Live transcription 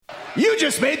You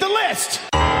just made the list.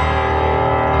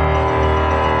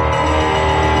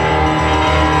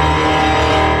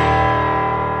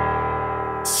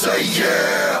 Say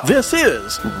yeah! This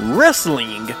is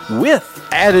Wrestling with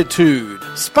Attitude,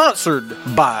 sponsored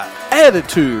by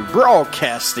Attitude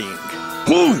Broadcasting.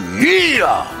 Oh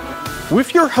yeah!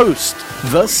 With your host,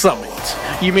 The Summit.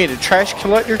 You mean a trash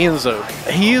collector? Enzo.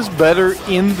 He is better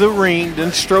in the ring than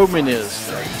Strowman is.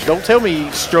 Don't tell me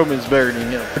Strowman's better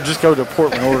than him. Just go to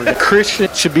Portland, Oregon.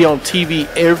 Christian should be on TV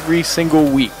every single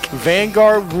week.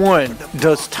 Vanguard 1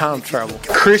 does time travel.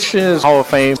 Christian is Hall of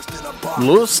Fame.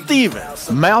 Lil Steven,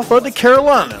 mouth of the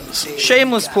Carolinas.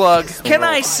 Shameless plug. Can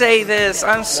I say this?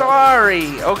 I'm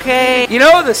sorry, okay? You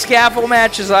know the scaffold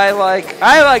matches I like?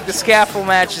 I like the scaffold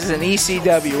matches in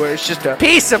ECW where it's just a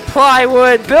piece of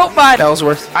plywood built by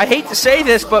Ellsworth. I hate to say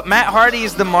this, but Matt Hardy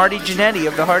is the Marty Jannetty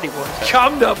of the Hardy Boys.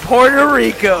 Come to Puerto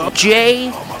Rico.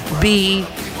 JBL.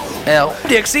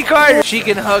 Dixie Carter. She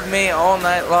can hug me all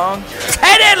night long.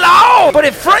 Teddy Long! But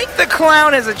if Frank the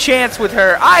Clown has a chance with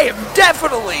her, I am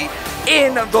definitely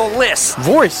in the list.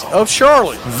 Voice of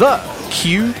Charlotte, the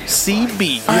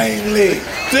QCB. Finally,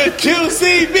 the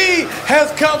QCB has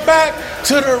come back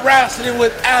to the Wrestling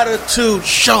with Attitude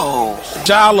show.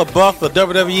 Shia LaBeouf of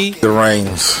WWE. The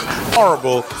Reigns.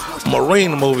 Horrible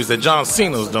Marine movies that John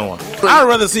Cena's doing. I'd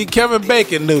rather see Kevin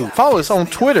Bacon do. Follow us on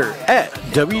Twitter at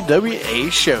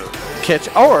WWA Show. Catch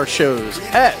all our shows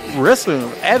at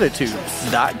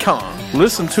WrestlingWithAttitude.com.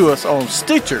 Listen to us on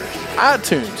Stitcher,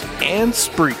 iTunes, and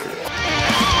Spreaker.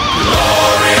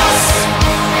 Glorious.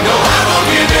 No, I won't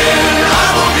give in. I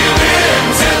won't give in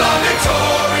till I'm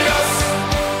victorious.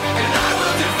 And I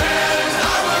will defend.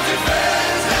 I will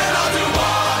defend. And I'll do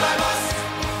what I must.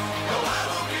 No, I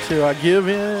won't give in. Till I give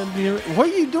in. What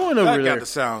are you doing over That there? got the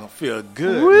sound feel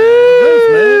good.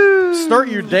 Man. Start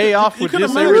your day off with You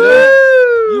this could every imagine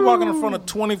day. you walking in front of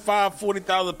 25,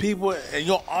 40,000 people and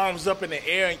your arms up in the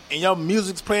air and your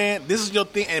music's playing. This is your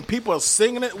thing and people are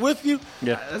singing it with you.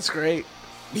 Yeah. That's great.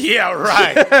 Yeah,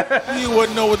 right. You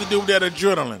wouldn't know what to do with that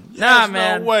adrenaline. Nah, There's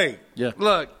man. no way. Yeah.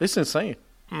 Look. It's insane.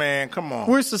 Man, come on.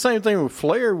 Well, it's the same thing with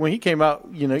Flair. When he came out,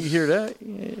 you hear that.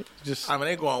 Yeah, just I mean,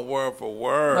 they're going word for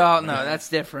word. Oh, no, that's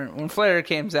different. When Flair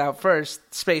came out first,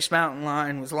 Space Mountain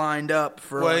line was lined up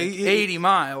for 80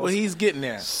 miles. Well, he's getting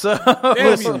there. so.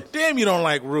 Damn, you don't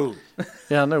like Rude.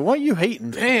 Yeah, I know. Why are you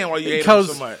hating? Damn, why you hate him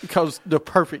so much? Because the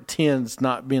perfect 10's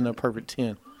not being a perfect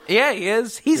 10. Yeah, he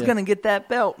is. He's going to get that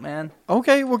belt, man.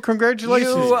 Okay, well,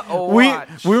 congratulations. You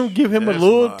watch. We'll give him That's a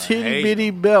little my titty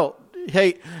bitty belt.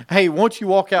 Hey, once you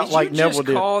walk out Did like you Neville just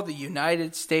did. call the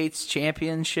United States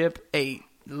Championship a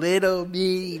little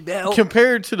bitty belt?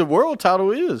 Compared to the world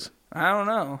title is. I don't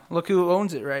know. Look who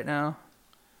owns it right now.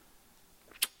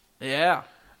 Yeah.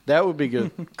 That would be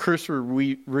good. Christopher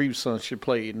Reeve's son should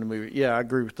play in the movie. Yeah, I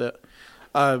agree with that.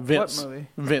 Vince, What movie?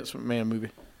 Vince McMahon movie.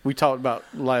 We talked about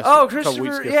last Oh, couple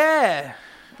weeks Christopher, ago. yeah.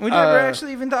 We never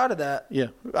actually even thought of that. Yeah,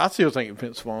 I still think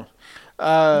Vince Vaughn.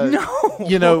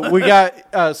 No. We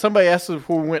got somebody asked us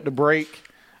before we went to break.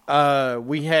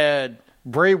 We had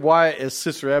Bray Wyatt as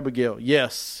Sister Abigail.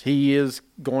 Yes, he is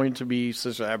going to be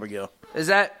Sister Abigail. Is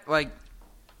that,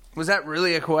 was that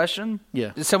really a question?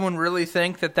 Yeah. Did someone really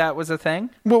think that was a thing?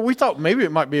 Well, we thought maybe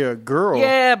it might be a girl.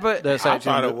 Yeah, but That's I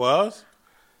actually thought it was.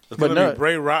 It's But going to no, be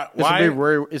Bray Wyatt.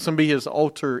 It's gonna be his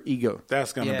alter ego.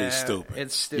 That's going to be stupid.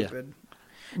 It's stupid.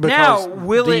 Because Now,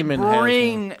 will it Demon has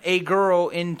bring a girl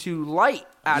into light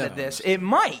out of this? It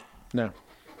might. No,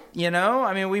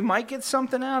 I mean, we might get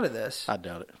something out of this. I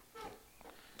doubt it.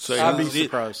 So I'd be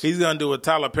surprised. He's going to do what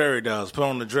Tyler Perry does, put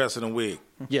on the dress and a wig.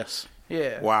 Yes.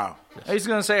 Yeah. Wow. He's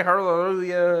going to say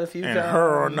hallelujah a few And times.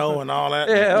 her or no and all that.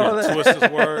 Yeah, all that. Twist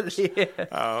his words. Yeah.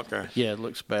 Oh, okay. Yeah, it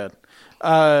looks bad.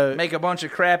 Make a bunch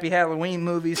of crappy Halloween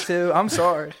movies, too. I'm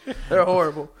sorry. They're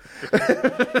horrible.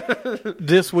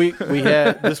 This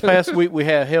past week we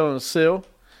had Hell in a Cell.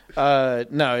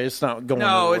 No, it's not going.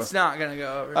 No, nowhere. it's not going to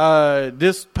go over.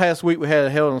 This past week we had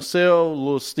Hell in a Cell.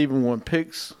 Little Steven won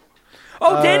picks.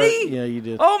 Oh, did he? Yeah, you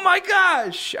did. Oh, my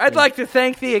gosh. I'd like to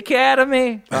thank the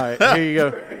Academy. All right, here you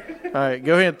go. All right,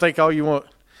 go ahead and think all you want.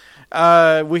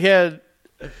 We had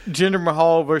Jinder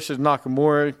Mahal versus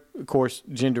Nakamura. Of course,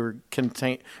 Jinder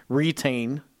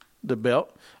retain the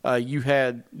belt. You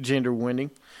had Jinder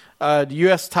winning. The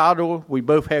U.S. title, we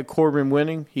both had Corbin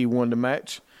winning. He won the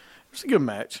match. It was a good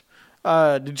match.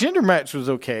 The Jinder match was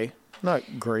okay. Not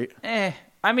great. I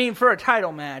mean, for a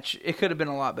title match, it could have been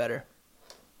a lot better.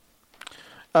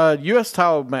 U.S.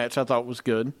 title match I thought was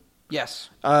good. Yes.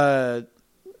 And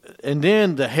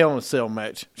then the Hell in a Cell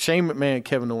match. Shane McMahon and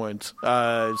Kevin Owens.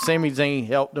 Sami Zayn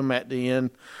helped them at the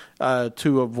end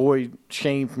to avoid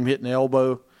Shane from hitting the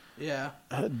elbow. Yeah.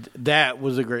 That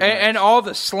was a great And match. all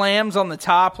the slams on the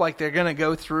top, like they're going to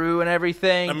go through and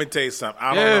everything. Let me tell you something.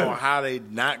 I don't know how they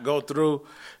not go through.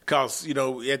 Because,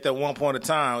 at that one point in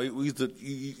time, we used to,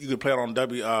 you could play it on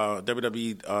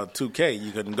WWE 2K.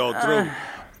 You couldn't go through.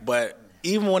 But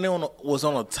even when it was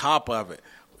on the top of it,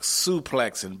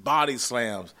 suplex and body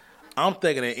slams, I'm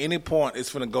thinking at any point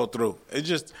it's going to go through. It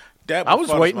just, that I was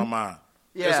befuddles waiting. my mind.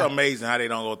 Yeah. It's amazing how they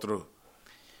don't go through.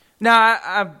 No,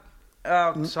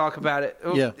 I'll talk about it.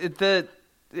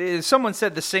 Yeah. Someone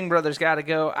said the Singh brothers got to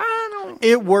go. I don't.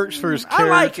 It works for his I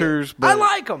like it. characters. I but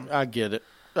like 'em. I get it.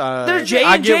 They're J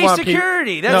I and get J why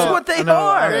security. people- That's No, what they no,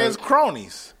 are. There's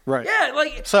cronies. Right. Yeah,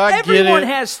 like So I get everyone it.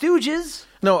 has stooges.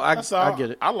 No, I That's all.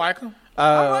 get it. I like them.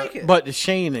 I like it. But the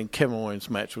Shane and Kevin Owens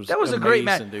match was That was amazing, a great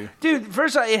match, dude.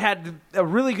 First, it had a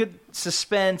really good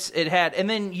suspense. It had, and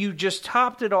then you just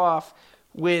topped it off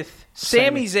with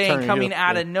Sami Zayn turning coming heel,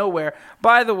 out yeah. of nowhere.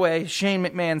 By the way, Shane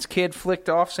McMahon's kid flicked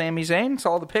off Sami Zayn.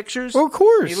 Saw the pictures. Well, of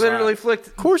course. He literally flicked.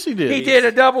 Of course he did. He did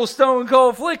a double Stone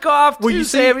Cold flick off Well, to you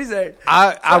see, Sami Zayn.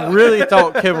 I really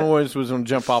thought Kevin Owens was going to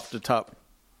jump off the top.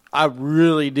 I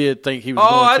really did think he was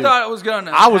going to. I thought it was going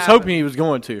to. I was hoping he was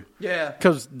going to. Yeah,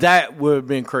 Because that would have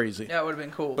been crazy. that would have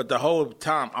been cool. But the whole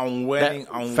time, I'm waiting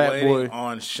fat boy.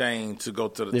 on Shane to go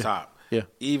to the top. Yeah.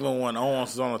 Even when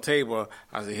Owens was on the table,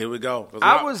 I said, "Here we go."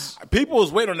 People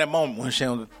was waiting on that moment when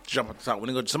Shane would jump at the top.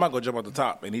 Somebody go jump at the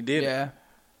top, and he did. Yeah.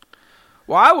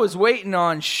 Well, I was waiting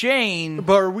on Shane.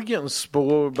 But are we getting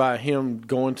spoiled by him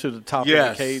going to the top of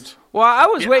Yes. the cage? Well, I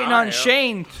was waiting I on am.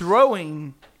 Shane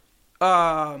throwing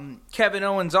Kevin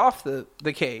Owens off the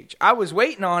cage. I was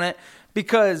waiting on it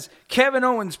because Kevin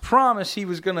Owens promised he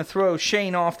was going to throw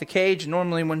Shane off the cage.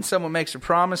 Normally when someone makes a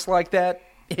promise like that,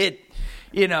 it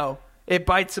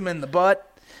bites them in the butt.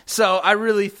 So I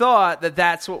really thought that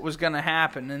that's what was going to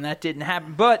happen, and that didn't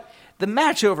happen. But the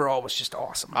match overall was just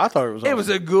awesome. I thought it was awesome. It was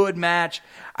a good match.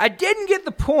 I didn't get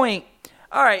the point.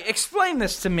 All right, explain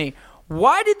this to me.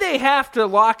 Why did they have to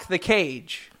lock the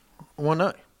cage? Why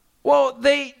not? Well,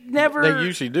 they never. They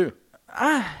usually do.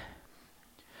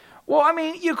 Well, I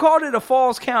mean, you called it a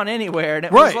falls count anywhere, and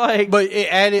it Right. was like. But it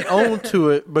added on to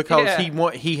it because Yeah.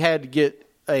 he had to get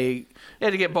a you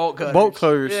had to get bolt cutters. bolt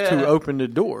cutters Yeah. to open the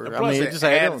door. Plus, I mean, it just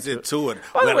added on adds to it it. to it.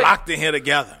 By the We're way- locked in here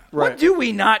together. What Right. do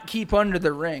we not keep under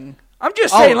the ring? I'm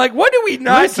just saying, like, what do we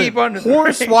not Listen, keep under the ring?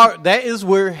 Hornswoggle, that is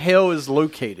where hell is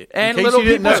located. In And case Little you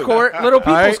didn't People's know. Court. Little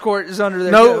People's right. Court is under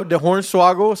there. No, too. the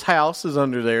Hornswoggle's house is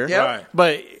under there. Yep. Right.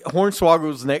 But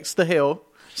Hornswoggle's next to hell,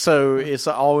 so it's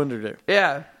all under there.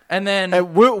 Yeah, and then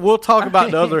And we'll talk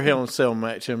about the other Hell in a Cell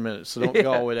match in a minute, so don't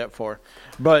go all the way that far.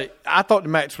 But I thought the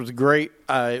match was great.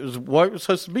 It was what it was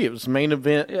supposed to be. It was the main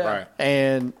event. Yeah. Right.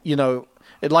 And,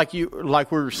 like we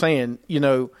were saying,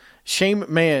 Shane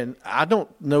McMahon, I don't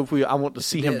know if I want to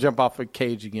see him did. jump off a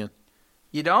cage again.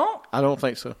 you don't. I don't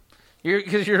think so.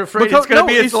 Because you're afraid it's going to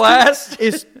be its too- last.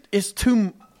 It's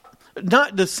too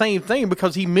not the same thing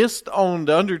because he missed on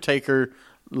the Undertaker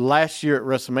last year at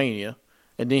WrestleMania,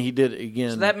 and then he did it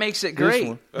again. So that makes it this great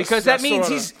one. because that That's means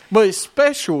sorta- he's. But it's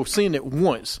special seeing it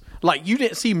once. Like you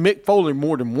didn't see Mick Foley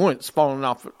more than once falling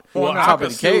off Well, on I top can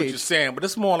of the see what you're cage. saying, but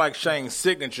it's more like Shane's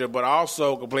signature. But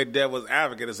also, can play devil's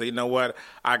advocate and say, you know what?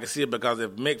 I can see it because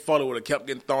if Mick Foley would have kept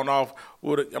getting thrown off,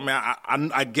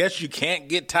 I guess you can't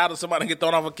get tired of somebody and get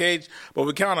thrown off a cage, but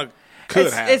we kind of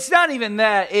could have. It's not even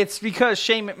that. It's because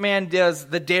Shane McMahon does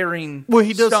the daring. Well,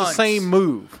 he does stunts. the same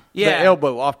move. Yeah. The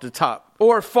elbow off the top.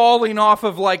 Or falling off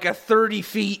of like a 30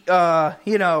 feet,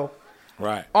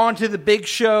 right. onto the Big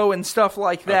Show and stuff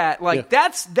like that. Like yeah.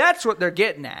 that's what they're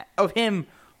getting at of him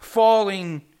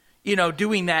falling,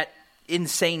 doing that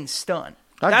insane stunt.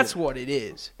 I get That's it. what it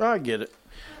is. I get it.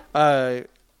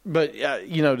 But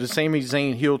the Sami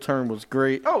Zayn heel turn was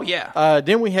great. Oh yeah.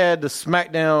 Then we had the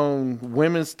SmackDown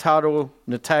Women's title.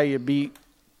 Natalya beat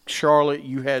Charlotte.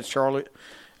 You had Charlotte.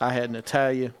 I had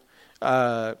Natalya.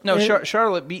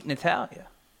 Charlotte beat Natalya.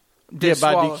 Yeah,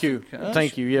 by Swallow- DQ.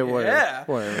 Thank you. Yeah, whatever. Yeah.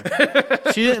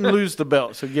 Whatever. She didn't lose the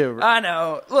belt, so give her. I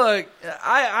know. Look,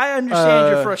 I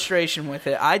understand your frustration with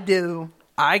it. I do.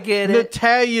 I get it.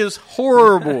 Natalya's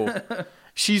horrible.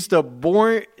 She's the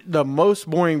most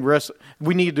boring wrestler.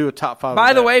 We need to do a top 5. By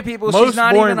of the that. way, people, most she's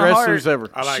not boring even a heart. wrestlers ever.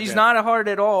 I like She's that. not a heart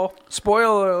at all.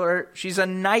 Spoiler alert. She's a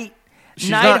She's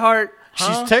Neidhart.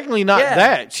 She's technically not Yeah.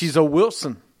 that. She's a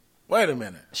Wilson. Wait a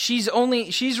minute. She's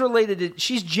related to.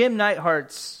 She's Jim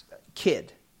Neidhart's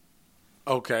kid.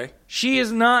 Okay. She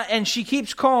is not, and she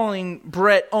keeps calling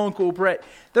Brett Uncle Brett.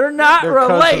 They're not They're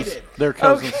related. cousins. They're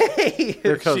cousins. Okay.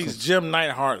 They're She's cousins. Jim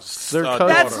Neidhart's They're daughter.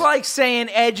 cousins. That's like saying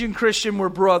Edge and Christian were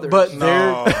brothers. But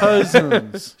No. they're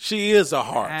cousins. She is a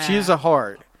heart. She is a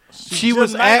heart. She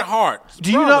was Matt at Hart's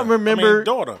Do you brother. not remember?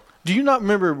 Daughter. Do you not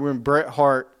remember when Bret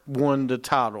Hart won the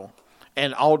title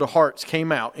and all the Harts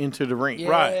came out into the ring? Yeah.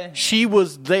 Right. She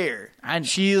was there. I-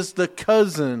 She is the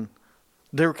cousin.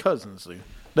 They're cousins, dude.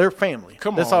 They're family.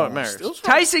 Come That's on. all that matters. Still-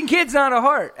 Tyson Kidd's not a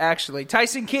Hart, actually.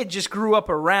 Tyson Kidd just grew up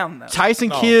around them. Tyson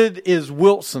No. Kidd is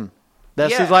Wilson.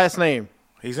 That's Yeah. his last name.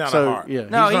 He's not So a Hart. yeah,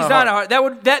 No, he's not a Hart.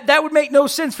 That would make no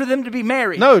sense for them to be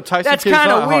married. No, Tyson That's Kidd's kind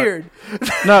not a of Hart. weird.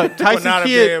 No, But Tyson not if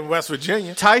Kidd. they're in West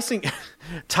Virginia. Tyson,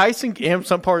 and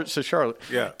some parts of Charlotte.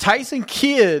 Yeah. Tyson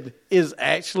Kidd is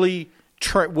actually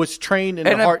was trained in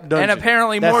the Hart Dungeon. And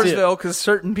apparently That's it. Mooresville, because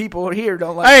certain people here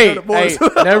don't like Hey, to go to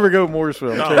Mooresville. never go to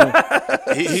Mooresville. I'm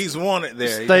telling you. He's wanted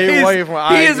there. Stay away from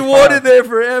I-85. He is wanted there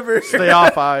forever. Stay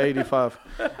off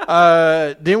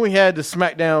I-85. Then we had the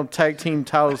SmackDown Tag Team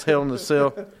titles Hell in a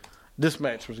Cell. This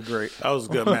match was great. That was a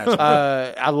good match.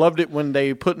 I loved it when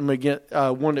they put them against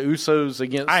one of the Usos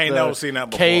against. I ain't the never seen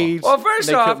that before. Cage. Well, first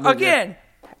They off, couldn't move again,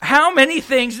 how many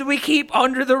things do we keep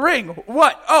under the ring?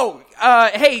 What? Oh,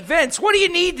 hey, Vince, what do you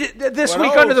need this What week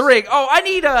else? under the ring? Oh, I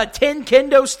need 10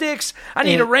 kendo sticks. I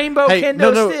need a rainbow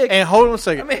kendo stick. And hold on a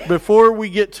second. I mean- Before we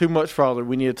get too much farther,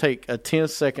 we need to take a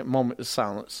 10-second moment of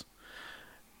silence.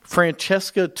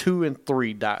 Francesca 2 and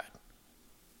 3 died.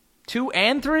 2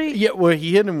 and 3? Yeah, well,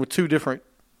 he hit him with two different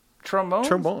Trombones?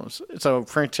 trombones. So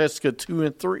Francesca 2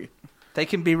 and 3. They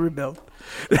can be rebuilt.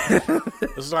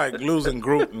 It's like losing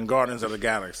Groot in Guardians of the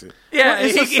Galaxy. Yeah,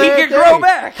 It's a he sad can day. grow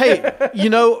back. Hey, you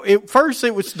know, first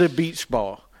it was the beach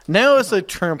ball. Now it's a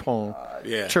trampoline.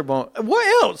 Yeah. Trampoline.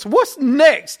 What else? What's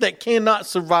next that cannot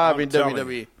survive in telling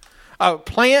WWE?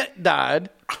 Plant died.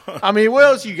 I mean, what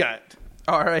else you got?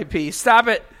 R.I.P. Stop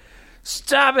it.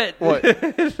 Stop it.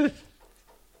 What?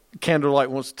 Candlelight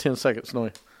wants 10 seconds, no.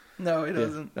 No, it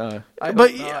doesn't. But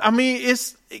hope not. I mean,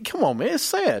 come on, man, it's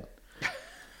sad.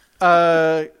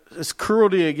 It's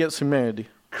cruelty against humanity.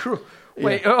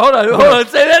 Wait, hold on.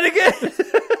 Say that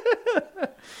again.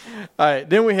 All right,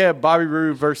 then we had Bobby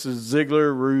Roode versus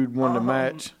Ziggler. Roode won the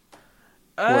match.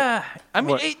 I mean,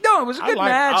 What? no, it was a good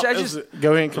match. I just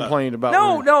Go ahead and complain about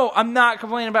Roode. no, I'm not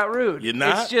complaining about Rude. You're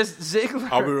not? It's just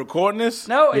Ziggler. Are we recording this?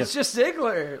 No, it's just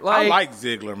Ziggler. I like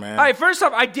Ziggler, man. All right, first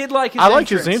off, I did like his I entrance.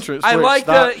 like his entrance, I where it like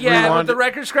stopped, with rewinded. the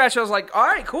record scratch. I was like, all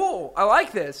right, cool. I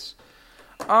like this.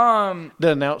 The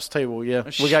announce table, yeah.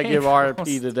 We got to give Shameful.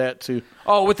 RIP to that, too.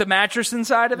 Oh, with the mattress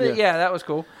inside of it? Yeah. Yeah, that was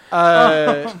cool.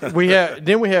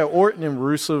 Then we had Orton and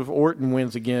Rusev. Orton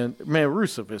wins again. Man,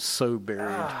 Rusev is so buried.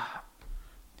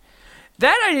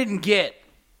 That I didn't get.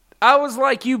 I was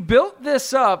like, you built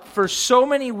this up for so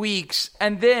many weeks,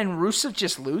 and then Rusev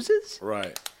just loses?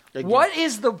 Right. Again. What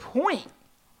is the point?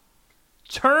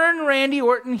 Turn Randy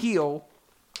Orton heel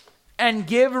and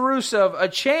give Rusev a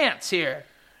chance here.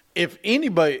 If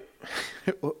anybody,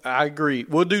 I agree.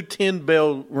 We'll do 10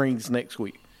 bell rings next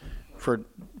week for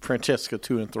Francesca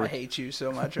 2 and 3. I hate you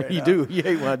so much right You now. do. You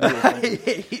hate when I do it. I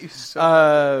hate you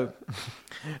so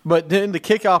But then the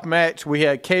kickoff match, we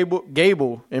had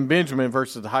Gable and Benjamin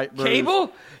versus the Hype Bros.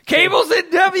 Cable? Cable's in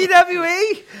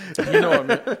WWE? You know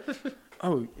what I mean?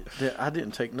 Oh, I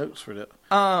didn't take notes for that.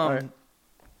 All right.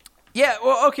 Yeah,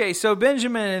 well, okay, so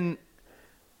Benjamin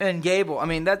and Gable, I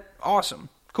mean, that's awesome.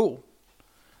 Cool.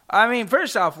 I mean,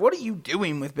 first off, what are you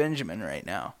doing with Benjamin right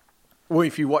now? Well,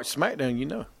 if you watch SmackDown, you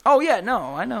know. Oh, yeah, no,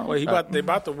 I know. Well, they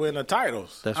about to win the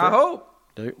titles. That's I right. hope.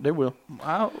 They will.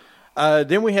 I hope.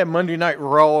 Then we had Monday Night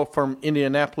Raw from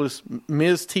Indianapolis.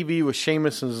 Miz TV with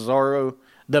Sheamus and Cesaro.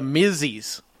 The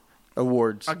Mizzies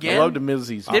Awards. Again? I love the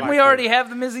Mizzies. Didn't we already have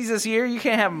the Mizzies this year? You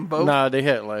can't have them both. Nah, they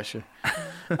had it last year.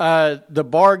 The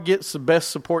Bar gets the best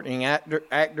supporting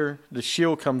actor. The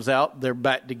Shield comes out. They're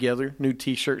back together. New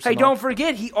T-shirts. Hey, and all. don't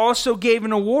forget, he also gave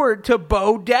an award to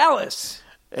Bo Dallas.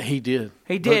 He did.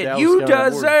 He Bo did. Dallas You got an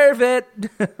award. deserve it.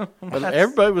 But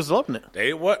everybody was loving it.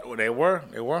 They were.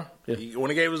 He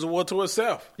only gave his award to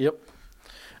himself. Yep.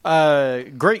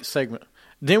 Great segment.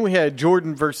 Then we had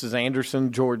Jordan versus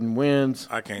Anderson. Jordan wins.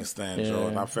 I can't stand Yeah.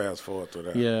 Jordan. I fast forward through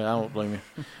that. Yeah, I don't blame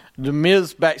you. The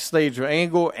Miz backstage with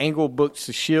Angle. Angle books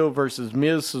the Shield versus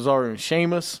Miz, Cesaro, and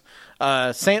Sheamus.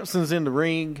 Samson's in the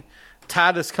ring.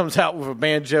 Titus comes out with a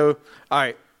banjo. All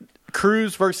right.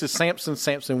 Cruz versus Samson.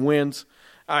 Samson wins.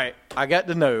 All right. I got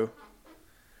to know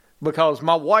because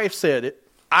my wife said it.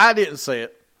 I didn't say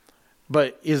it.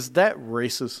 But is that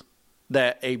racist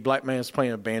that a black man is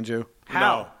playing a banjo?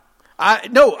 No. I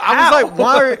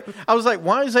was like,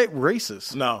 why is that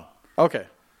racist? No. Okay.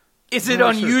 Is it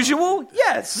not sure. unusual?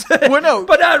 Yes. Well, no.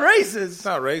 but not racist.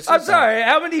 Not racist. I'm sorry.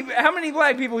 How many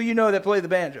black people you know that play the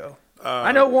banjo?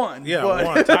 I know one. Yeah, but-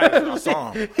 one. Titus, I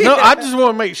saw him. No, I just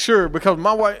want to make sure because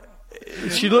my wife,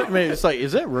 she looked at me. It's like,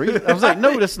 is that racist? I was like,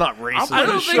 no, that's not racist. I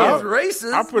don't think it's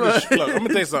racist. I'm pretty but- sure. Look, let me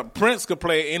tell you something. Prince could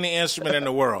play any instrument in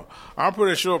the world. I'm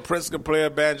pretty sure Prince could play a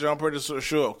banjo. I'm pretty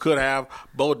sure could have.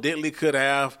 Bo Diddley could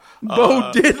have.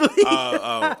 Bo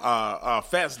Diddley.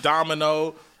 Fats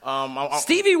Domino.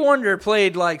 Stevie Wonder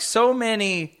played like so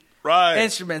many Right.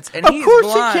 instruments, and Of he's course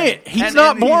blind. he can't. He's And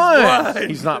not he's blind.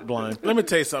 He's not blind. Let me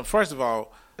tell you something. First of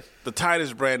all, the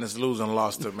Titus brand is losing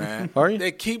luster, man. Are you?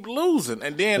 They keep losing.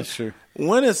 And then, That's true.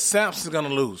 when is Samson going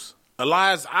to lose?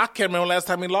 Elias, I can't remember last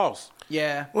time he lost.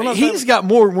 Yeah. When last He's time- got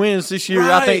more wins this year,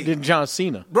 I think, Right. than John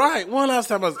Cena. Right. When last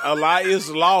time Elias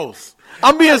lost?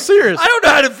 I'm being serious. I don't know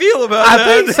how to feel about I that.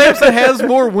 think Samson has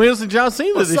more wins than John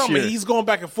Cena But this year. he's going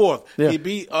back and forth. Yeah. He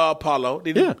beat Apollo.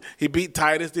 Then Yeah. he beat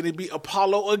Titus. Then he beat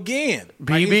Apollo again.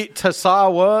 He beat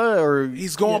Tasawa, or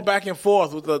He's going back and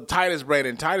forth with the Titus brand,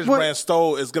 and Titus What- brand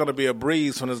stole is going to be a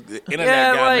breeze from this internet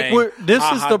Yeah, guy like, named Well, this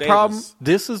Ha is Ha the Davis. problem.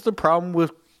 This is the problem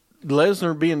with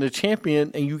Lesnar being the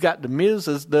champion, and you got the Miz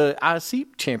as the IC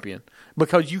champion,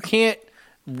 because you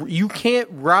can't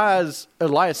rise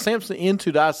Elias Sampson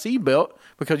into the IC belt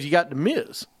because you got the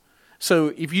Miz.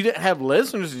 So if you didn't have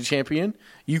Lesnar as the champion,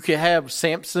 you could have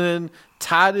Sampson,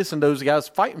 Titus, and those guys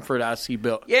fighting for the IC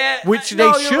belt. Yeah, which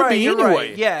no, they you're should right, be you're anyway.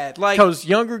 right. Yeah, like because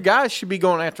younger guys should be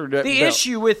going after that. the belt.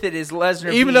 issue with it is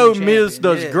Lesnar. Even being though Miz champion.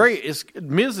 does It is. great,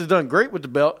 Miz has done great with the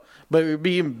belt, but it would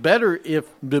be even better if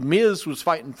the Miz was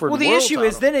fighting for Well, the the world issue title.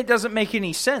 is then it doesn't make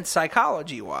any sense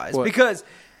psychology wise What? because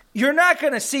you're not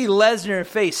going to see Lesnar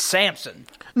face Samson.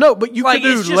 No, but you Like, could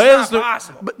do it's just not Lesnar.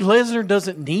 possible. But Lesnar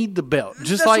doesn't need the belt, just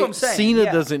That's what like I'm saying, Cena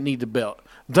yeah. doesn't need the belt.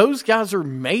 Those guys are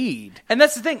made. And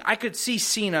that's the thing. I could see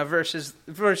Cena versus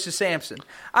Samson.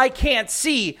 I can't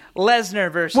see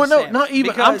Lesnar versus Well, no, Samson. not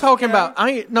even. Because, I'm talking you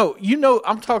know- about.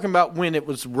 I'm talking about when it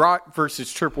was Rock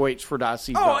versus Triple H for the IC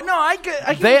Oh belt. no, I get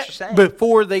what you're That saying.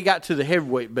 before they got to the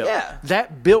heavyweight belt. Yeah.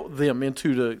 That built them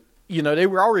into the. You know, they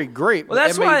were already great. Well, but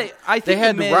that's that why I think they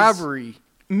had the the Miz- rivalry.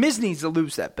 Miz needs to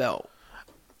lose that belt.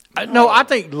 No, I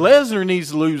think Lesnar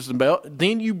needs to lose the belt.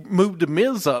 Then you move the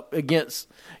Miz up against,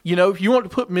 if you want to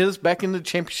put Miz back in the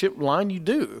championship line, you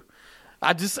do.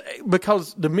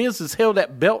 Because the Miz has held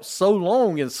that belt so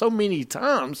long and so many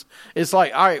times, it's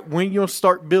like, all right, when you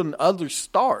start building other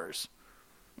stars,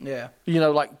 Yeah.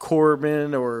 like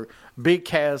Corbin or Big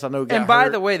Cass, I know got And by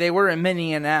hurt. the way, they were in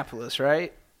Minneapolis,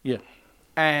 right? Yeah.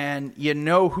 And you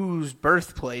know whose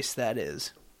birthplace that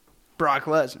is? Brock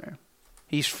Lesnar.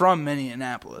 He's from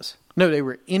Minneapolis. No, they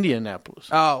were Indianapolis.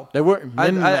 Oh. They weren't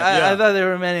I Minneapolis. thought they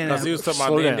were Because Minneapolis. he was talking about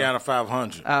Slow the down. Indiana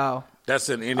 500. Oh. That's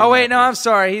in Indiana. Oh, wait, no, I'm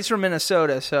sorry. He's from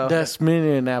Minnesota, so. That's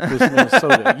Minneapolis,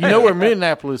 Minnesota. You know where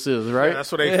Minneapolis is, right?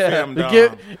 That's where they filmed.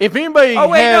 If anybody Oh,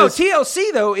 wait, has, no.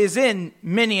 TLC, though, is in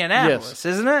Minneapolis,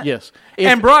 isn't it? Yes.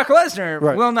 And Brock Lesnar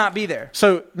Right. will not be there.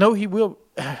 So, no, he will.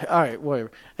 All right,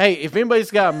 whatever. Hey, if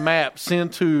anybody's got a map,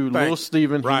 send to Little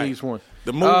Steven. Right. He needs one.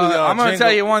 The movie. I'm going to Jingle-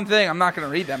 tell you one thing. I'm not going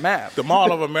to read that map. The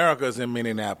Mall of America is in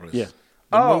Minneapolis. Yeah.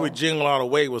 The Oh. movie Jingle All the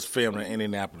Way was filmed in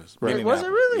Indianapolis. Right. Was it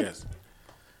really? Yes.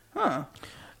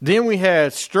 Then we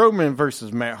had Strowman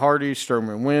versus Matt Hardy.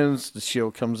 Strowman wins. The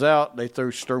Shield comes out. They throw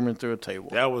Strowman through a table.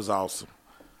 That was awesome.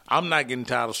 I'm not getting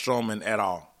tired of Strowman at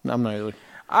all. I'm not either.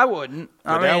 I wouldn't.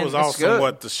 But I that mean, was it's awesome good.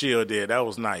 what the Shield did. That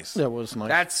was nice. That was nice.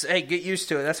 That's, hey, get used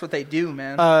to it. That's what they do,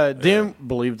 man.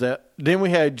 Believe that. Then we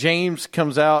had James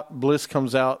comes out. Bliss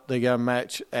comes out. They got a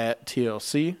match at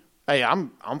TLC. Hey,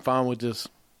 I'm fine with this.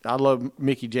 I love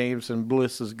Mickey James, and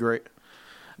Bliss is great.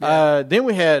 Then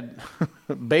we had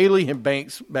Bailey and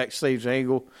Banks backstage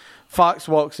angle. Fox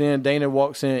walks in, Dana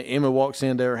walks in, Emma walks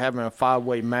in. They're having a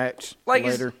 5-way match Like,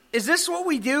 later. is this what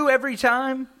we do every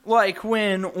time? Like,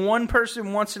 when one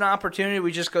person wants an opportunity,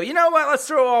 we just go, you know what, let's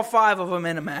throw all 5 of them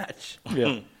in a match.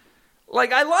 Yeah.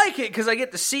 Like, I like it because I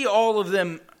get to see all of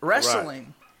them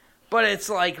wrestling. But it's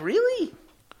like, really?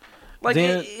 Like,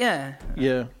 Then- yeah.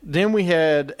 Yeah. Then we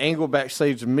had Angle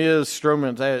backstage. Miz,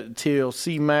 Strowman's at a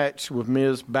TLC match with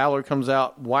Miz. Balor comes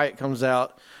out. Wyatt comes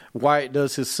out. Wyatt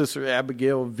does his sister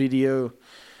Abigail video.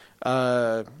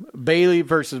 Bailey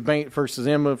versus Bank versus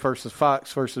Emma versus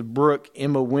Fox versus Brooke.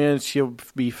 Emma wins. She'll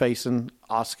be facing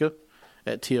Asuka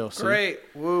at TLC. Great.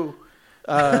 Woo.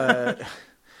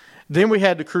 Then we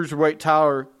had the Cruiserweight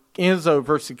Tower. Enzo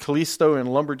versus Kalisto in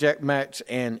Lumberjack match,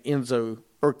 and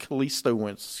Kalisto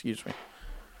wins, excuse me.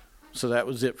 So that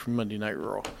was it for Monday Night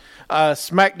Raw.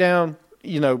 SmackDown,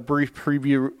 brief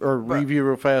preview or review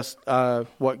real fast. Go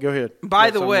ahead. By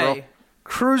Got the something, way, Raw?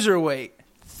 Cruiserweight,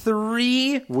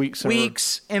 3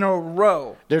 Weeks in a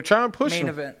row. They're trying to push Main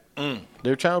them. event.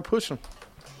 They're trying to push them.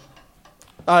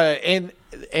 And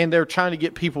they're trying to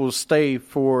get people to stay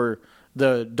for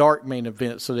the dark main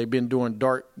event. So they've been doing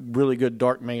really good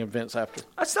dark main events after.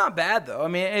 That's not bad, though. I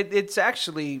mean, it's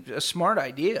actually a smart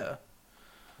idea.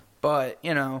 But,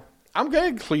 I'm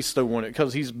glad Kalisto won it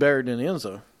because he's better than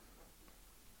Enzo.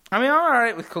 I mean, I'm all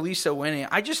right with Kalisto winning.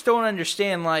 I just don't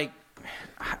understand,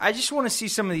 I just want to see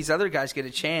some of these other guys get a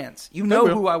chance. You know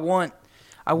who I want.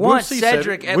 I want see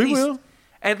Cedric Cedric.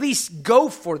 at least go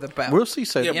for the belt. We'll see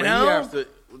Cedric. Yeah, You but know? he has to.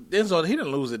 Enzo, he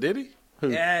didn't lose it, did he?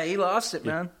 Yeah, he lost it,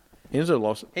 man. Enzo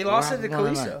lost it. He lost it to Why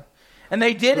Kalisto. not? And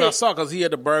they did I it. saw because he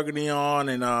had the burgundy on,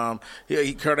 and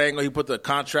Kurt Angle, he put the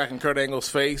contract in Kurt Angle's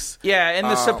face. Yeah, and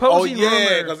the supposing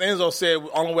rumor. because Enzo said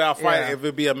only way I'll fight Yeah. if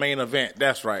it be a main event.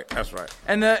 That's right.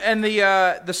 And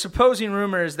the supposing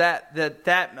rumor is that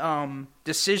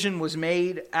decision was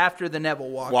made after the Neville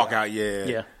Walk out, yeah.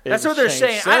 Yeah. That's what they're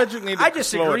saying. Cedric needs I to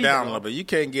disagree. slow it down a though. little bit. You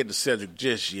can't get to Cedric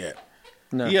just yet.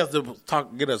 No. He has to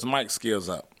get his mic skills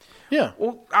up. Yeah.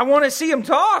 Well, I want to see him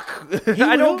talk. I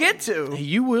will. don't get to.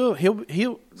 You will. He'll dude,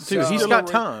 he's Still got a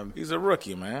roo- time. He's a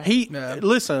rookie, man.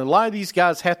 Listen, a lot of these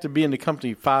guys have to be in the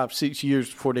company 5-6 years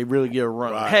before they really get a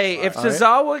run. Right. Hey, if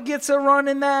Tozawa gets a run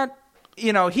in that,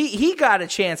 he got a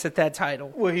chance at that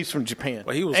title. Well, he's from Japan.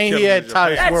 Well, he was and he killing had in Japan.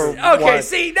 titles That's, worldwide. okay,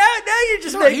 see, now you're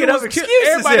just making He up was excuses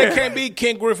Everybody here. can't be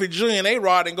Ken Griffey Jr. and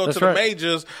A-Rod and go That's to right. the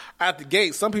majors at the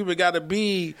gate. Some people got to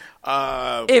be.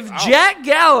 If Jack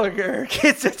Gallagher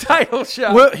gets a title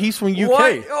shot. Well, he's from UK.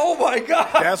 What? Oh, my God.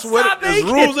 That's what Stop his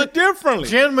making rules it. are differently.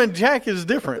 Gentleman Jack is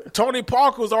different. Tony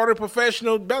Parker was already a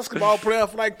professional basketball player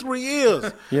for like 3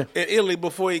 years Yeah. in Italy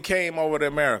before he came over to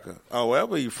America. Oh,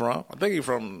 wherever he from. I think he's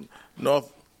from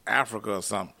North Africa or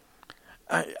something.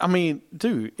 I mean,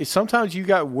 dude, sometimes you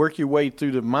got to work your way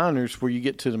through the minors before you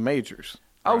get to the majors.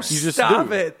 Oh, You just stop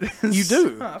do. it. You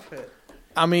do. Stop it.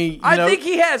 I mean, I think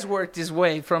he has worked his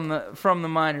way from the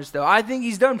minors, though. I think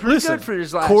he's done pretty good for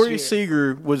his last Corey year.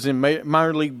 Seager was in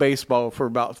minor league baseball for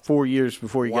about 4 years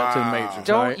before he got to the Wow. majors.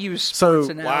 Don't right? use sports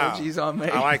so, analogies on me.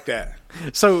 I like that.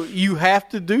 so you have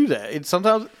to do that. And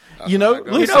sometimes, what I go. You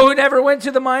listen, know who never went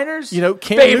to the minors? Cam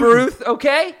Babe Newton. Ruth,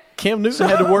 okay? Cam Newton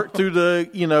had to work through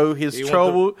his He went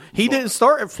trouble. He didn't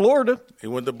start at Florida. He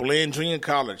went to Blaine Junior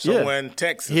College Yeah. somewhere in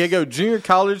Texas. He had to go junior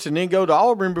college and then go to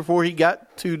Auburn before he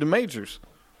got to the majors.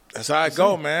 That's how it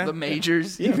go, man. The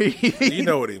majors. You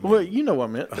know what he meant. Well, you know what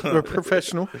I meant. A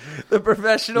professional. The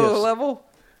professional Yes. level.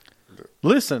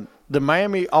 Listen, the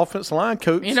Miami offensive line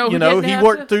coach, You know who didn't he have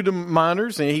worked to- through the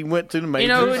minors and he went to the majors. You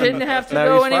know who and didn't have to now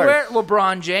go he's fired. anywhere?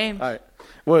 LeBron James. All right.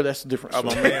 Well, that's a different Oh,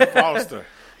 my story. man Foster.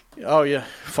 Oh, yeah.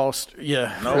 Foster.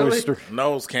 Yeah. Foster.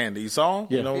 Nose candy. You saw him?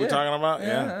 Yeah. You know what we're talking about?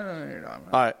 Yeah.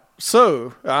 All right.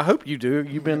 So, I hope you do.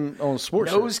 You've been on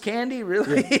sports. Nose candy,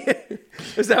 really?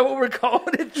 Is that what we're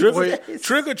calling it? these Wait, days?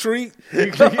 Trick or treat.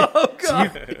 Oh,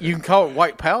 God. You can call it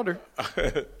white powder.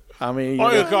 I mean,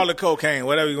 Or you can call it cocaine,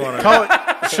 whatever you want to call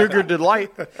it sugar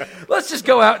delight. Let's just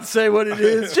go out and say what it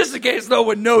is, just in case no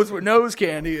one knows what nose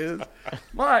candy is.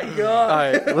 My God. All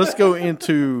right, let's go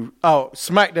into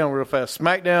SmackDown real fast.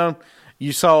 SmackDown,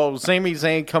 you saw Sami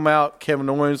Zayn come out, Kevin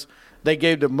Owens. They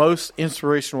gave the most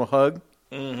inspirational hug.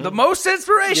 The most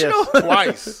inspirational?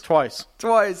 Twice. Twice.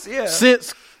 Twice, yeah.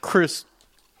 Since Chris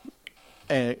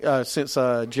and since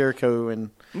Jericho and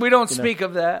We don't speak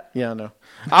of that. yeah, I know.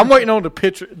 I'm waiting on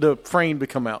the frame to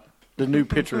come out. The new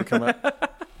picture to come out.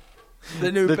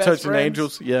 The new The best Touching friends.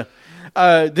 Angels, yeah.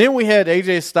 Then we had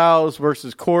AJ Styles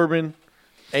versus Corbin.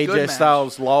 Good AJ match.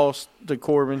 Styles lost to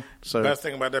Corbin. So Best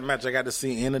thing about that match I got to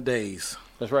see in the days.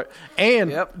 that's right.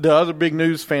 And Yep. the other big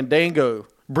news, Breezango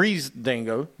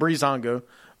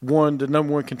won the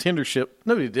number one contendership.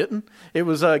 No, they didn't. It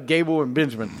was Gable and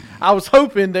Benjamin. I was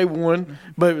hoping they won,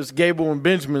 but it was Gable and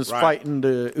Benjamin's Right. fighting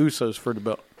the Usos for the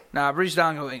belt. Nah,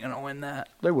 Breezango ain't going to win that.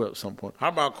 They will at some point. How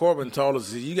about Corbin told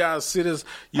us, you guys see this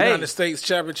United States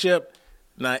Championship?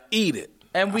 Now eat it.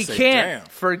 And I we say, can't damn.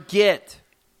 forget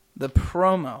the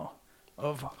promo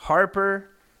of Harper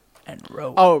and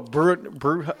Rowe. Oh,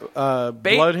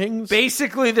 Bloodhings?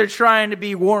 Basically, they're trying to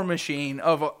be War Machine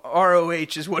of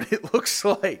ROH is what it looks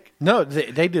like. No,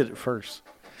 they did it first.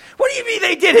 What do you mean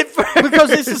they did it first?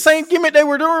 Because it's the same gimmick they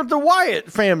were doing with the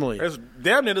Wyatt family. It's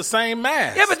damn near the same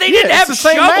match. Yeah, but they didn't it's have the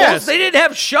same shovels. mask. They didn't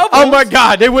have shovels. Oh, my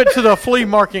God. They went to the flea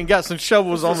market and got some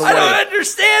shovels on the I way. don't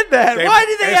understand that. Why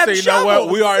do they have say, shovels? you know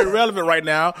what? We are irrelevant right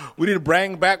now. We need to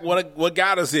bring back what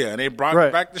got us here. And they brought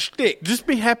Right. back the shtick. Just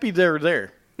be happy they're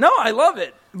there. No, I love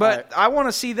it. But Right. I want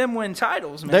to see them win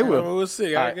titles, man. They will. We'll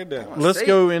see. I'll get there. Let's see.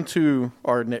 go into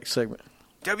our next segment.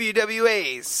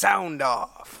 WWA's Sound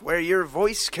Off, where your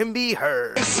voice can be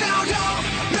heard. Sound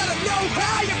off, let them know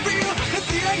how you feel. If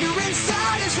the anger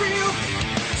inside is real,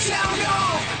 sound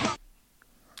off.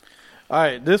 All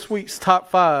right, this week's top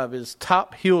 5 is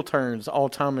top heel turns all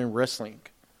time in wrestling.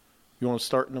 You want to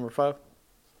start number 5?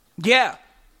 Yeah.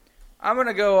 I'm going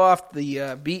to go off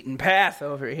the beaten path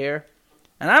over here.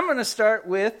 And I'm going to start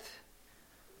with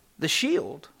the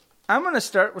Shield. I'm going to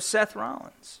start with Seth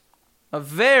Rollins. A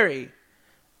very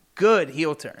good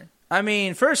heel turn. I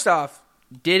mean, first off,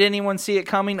 did anyone see it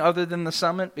coming other than the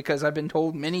Summit? Because I've been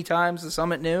told many times the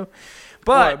Summit knew.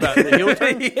 But What, about the heel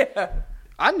turn? Yeah.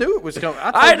 I knew it was coming.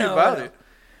 I told you about it.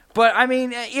 But I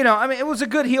mean, it was a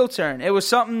good heel turn. It was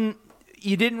something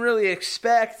you didn't really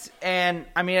expect, and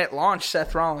I mean, it launched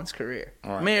Seth Rollins' career.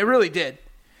 Right. I mean, it really did.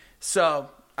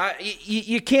 So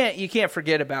you can't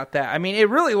forget about that. I mean, it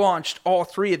really launched all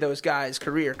three of those guys'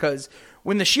 career, because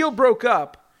when the Shield broke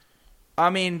up,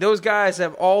 I mean, those guys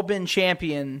have all been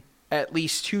champion at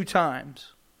least 2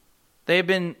 times. They've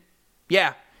been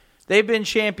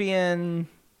champion.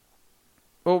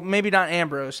 Well, maybe not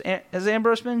Ambrose. Has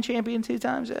Ambrose been champion 2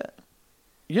 times yet?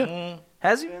 Yeah.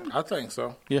 Has he been? I think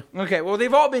so. Yeah. Okay, well,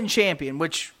 they've all been champion,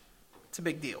 which it's a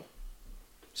big deal.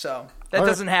 So that All right.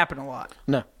 doesn't happen a lot.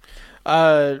 No.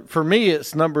 For me,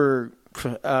 it's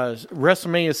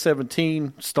WrestleMania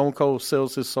 17. Stone Cold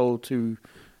sells his soul to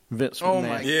Vince McMahon. Oh,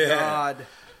 my Yeah. God.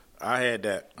 I had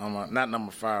that. Not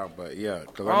number 5, but yeah.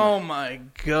 Oh, my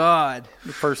God.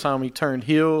 The first time he turned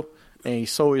heel, and he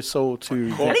sold his soul to And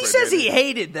he Corporate, says he baby.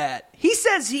 hated that. He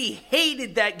says he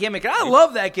hated that gimmick. And I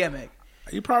love that gimmick.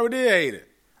 You probably did hate it.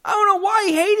 I don't know why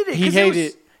he hated it. 'cause it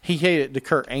was- He hated the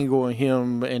Kurt Angle and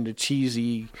him and the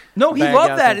cheesy. No, he bad loved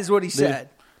guy that, thing. is what he said.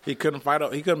 He couldn't fight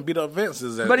up. He couldn't beat up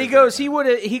Vince's. But he goes,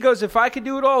 if I could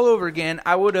do it all over again,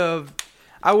 I would have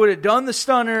done the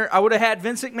stunner. I would have had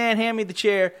Vince McMahon hand me the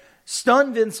chair,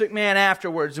 stunned Vince McMahon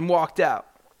afterwards, and walked out.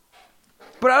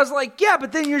 But I was like, yeah,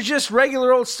 but then you're just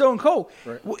regular old Stone Cold.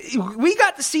 Right. We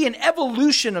got to see an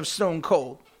evolution of Stone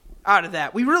Cold out of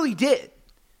that. We really did.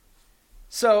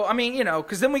 So, I mean,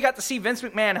 because then we got to see Vince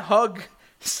McMahon hug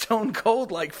Stone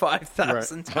Cold like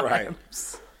 5,000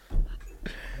 times. Right.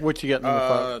 What you got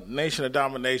number 5? Nation of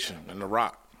Domination and The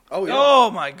Rock.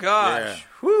 Oh, my gosh. Yeah.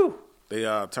 Whew. They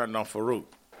turned on Farouk.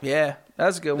 Yeah, that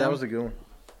was a good one. That was a good one.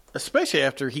 Especially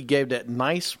after he gave that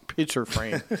nice picture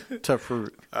frame to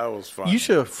Farouk. That was fun. You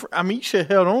should have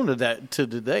held on to that to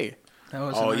today. That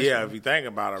was a Oh nice yeah, one. if you think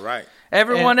about it, right?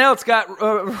 Everyone else got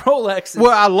Rolexes.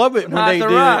 Well, I love it when Not they The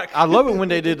did. Rock. I love it when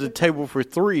they did the table for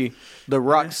 3. The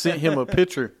Rock sent him a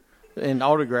picture and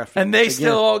autographed it. and they again.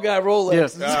 still all got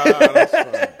Rolexes.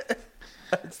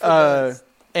 That's fun.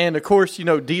 And of course,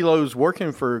 D-Lo's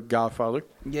working for Godfather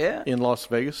Yeah. in Las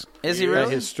Vegas. Is he At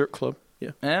really? his strip club.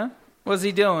 Yeah. Yeah? What's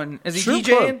he doing? Is he Strip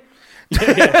DJing?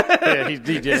 Yeah, he's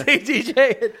DJing. Is he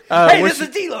DJing? Hey, what's this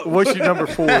is D-Lo. What's your number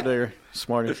 4 there,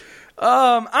 Smarty?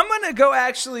 I'm going to go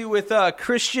actually with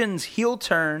Christian's heel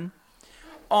turn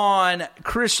on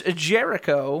Chris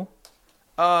Jericho.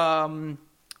 I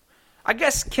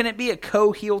guess, can it be a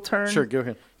co-heel turn? Sure, go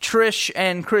ahead. Trish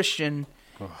and Christian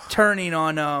turning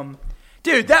on...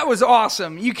 Dude, that was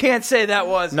awesome. You can't say that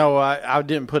wasn't. No, I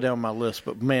didn't put it on my list,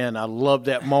 but man, I love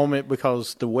that moment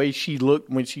because the way she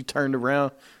looked when she turned around,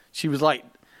 she was like,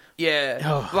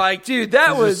 Yeah. Like, dude,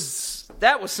 that was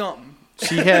something.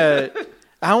 she had,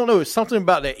 I don't know, it's something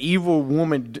about that evil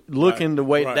woman looking the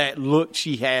way right. that look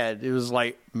she had. It was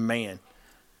like, man,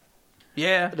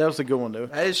 Yeah. that was a good one though.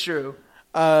 That is true.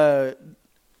 I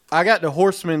got the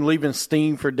Horsemen leaving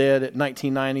Sting for dead at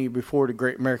 1990 before the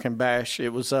Great American Bash. It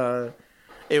was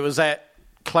at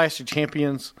Clash of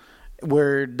Champions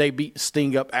where they beat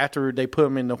Sting up after they put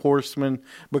him in the Horsemen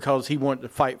because he wanted to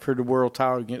fight for the world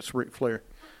title against Ric Flair.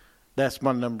 That's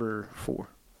my number 4.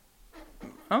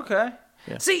 Okay.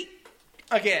 Yeah. See,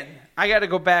 again, I got to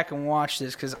go back and watch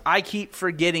this because I keep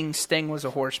forgetting Sting was a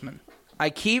horseman. I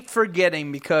keep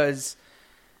forgetting because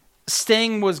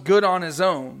Sting was good on his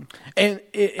own. And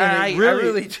I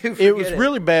really do It was forget it.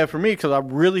 really bad for me because I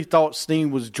really thought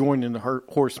Sting was joining the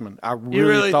Horsemen. I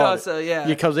really thought it. so, yeah.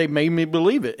 Because they made me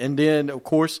believe it. And then, of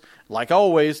course, like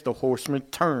always, the Horsemen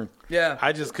turned. Yeah.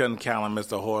 I just couldn't count him as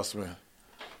the Horseman.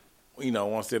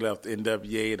 Once they left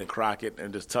NWA and Crockett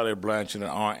and just Tully Blanchard and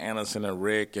Arn Anderson and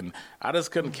Rick, and I just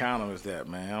couldn't count him as that,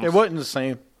 man. It wasn't the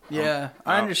same. Yeah,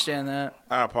 I understand that.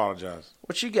 I apologize.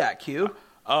 What you got, Q?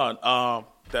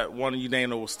 That one you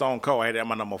named was Stone Cold. I had that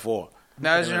my number 4.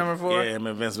 That was your number 4? Yeah, him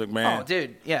and Vince McMahon. Oh,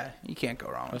 dude, yeah, you can't go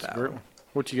wrong with That's that. a great one.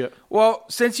 What you got? Well,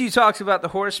 since you talked about the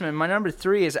Horseman, my number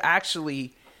 3 is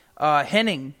actually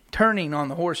Hennig turning on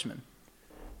the Horseman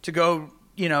to go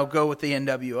with the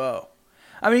NWO.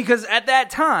 I mean, because at that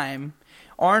time,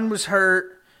 Arn was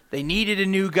hurt. They needed a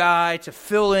new guy to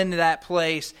fill into that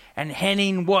place, and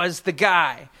Hennig was the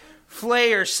guy.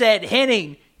 Flair said,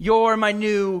 Hennig, You're my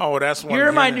new. Oh, that's when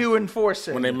You're my him- new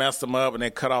enforcer. When they messed him up and they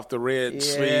cut off the red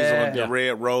sleeves on the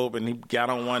red robe, and he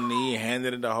got on one knee and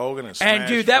handed it to Hogan and and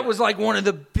dude, that it. was like one of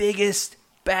the biggest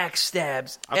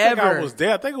backstabs I think ever. I was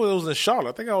there. I think it was in Charlotte.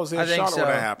 I think I was in Charlotte when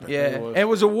that happened. Yeah, it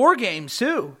was a War Games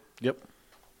too. Yep.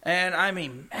 And I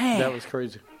mean, man, That was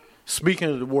crazy. Speaking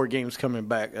of the War Games coming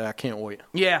back, I can't wait.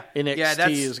 yeah, NXT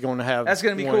is going to have. That's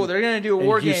going to be one cool. They're going to do a in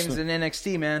War Houston. Games in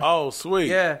NXT, man. Oh, sweet.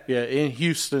 Yeah, Yeah, in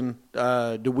Houston,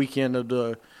 the weekend of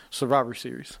the Survivor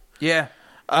Series. yeah.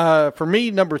 For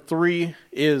me, number 3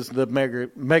 is the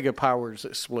Mega Powers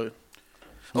that split.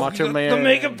 Macho Man, The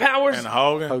Mega Powers. And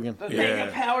Hogan. Hogan. The Yeah.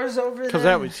 Mega Powers over there. Because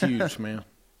that was huge, man.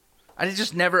 I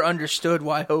just never understood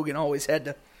why Hogan always had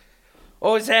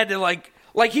to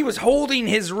like he was holding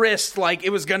his wrist like it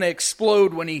was going to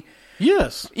explode when he,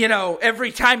 Yes,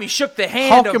 every time he shook the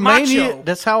hand of Macho. Hulkamania.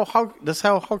 That's how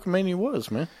Hulkamania was,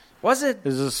 man. Was it? It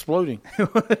was exploding.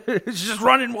 It's just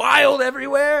running wild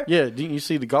everywhere. Yeah, didn't you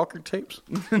see the Gawker tapes?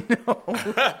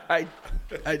 I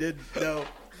didn't know.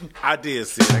 I did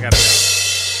see it. I got to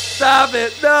Stop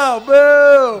it! No,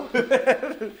 boo!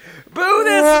 Boo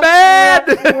this man!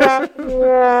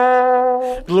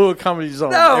 Blue Comedy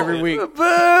Zone No, every week.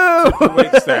 Boo!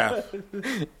 wait staff.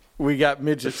 We got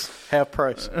midgets half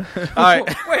price. All right,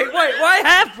 Wait, why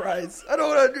half price? I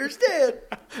don't understand.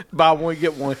 buy one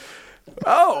get one.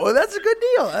 Oh, well, that's a good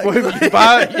deal. Well, Actually. if you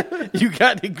buy, you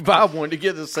got to buy one to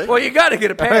get the same. Well, you got to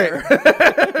get a pair.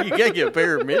 You got to get a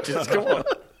pair of midgets. Come on.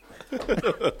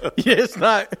 Yeah, it's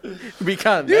not. It'd be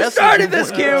kind of. You started this,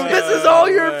 Q. This is all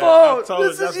your fault.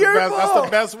 This is your That's the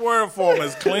fault. best word for him.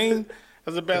 It's clean.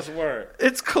 That's the best word.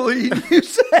 It's clean. You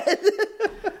said.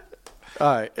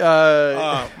 All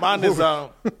right. Mine is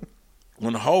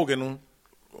when Hogan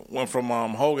went from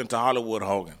Hogan to Hollywood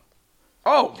Hogan.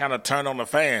 Oh, Kind of turned on the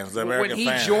fans, the American when he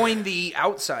fans. joined the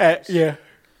Outsiders. Yeah.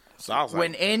 So I was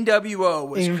When like, NWO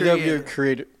was NWO created.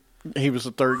 created. He was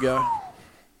the third guy.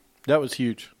 That was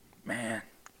huge. Man.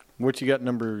 What you got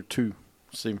number 2,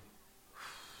 Steve?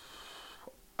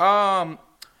 My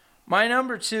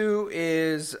number 2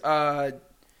 is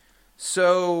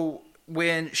so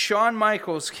when Shawn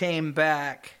Michaels came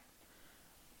back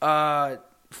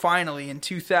finally in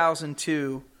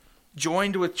 2002,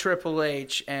 joined with Triple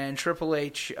H, and Triple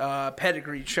H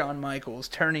pedigreed Shawn Michaels,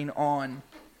 turning on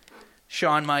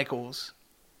Shawn Michaels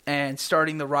and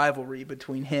starting the rivalry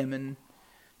between him and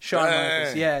Shawn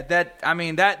Michaels. Yeah,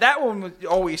 that one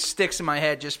always sticks in my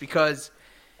head just because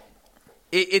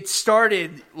it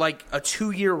started like a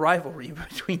 2-year rivalry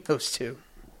between those two.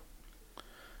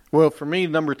 Well, for me,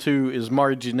 number 2 is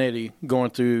Marty Jannetty going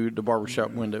through the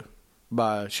barbershop window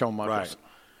by Shawn Michaels. Right.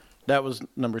 That was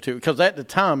number 2. Because at the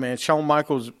time, man, Shawn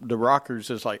Michaels, the Rockers,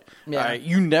 is like, Yeah.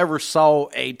 you never saw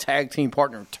a tag team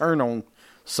partner turn on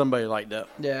somebody like that.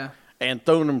 Yeah. And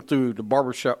throwing them through the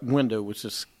barbershop window was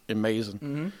just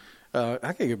amazing. Mm-hmm.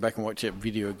 I could go back and watch that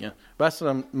video again. But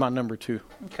that's my number 2.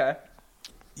 Okay.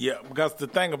 yeah, because the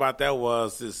thing about that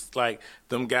was, it's like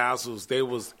them guys they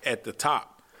was at the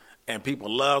top, and people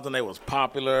loved them. They was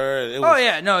popular. It was, Oh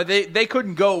yeah, no, they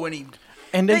couldn't go any.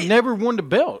 And they never won the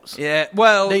belts. Yeah,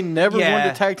 well, They never yeah. won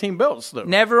the tag team belts, though.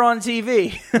 Never on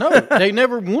TV. No, they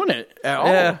never won it at all.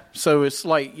 Yeah. So it's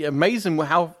like amazing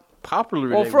how popular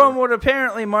Well, they from were. what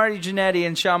apparently Marty Jannetty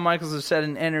and Shawn Michaels have said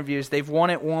in interviews, they've won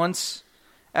it once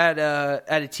at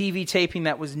a TV taping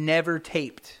that was never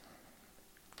taped.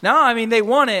 No, I mean they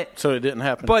won it, So it didn't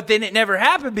happen. but then it never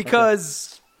happened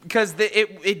because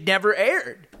it never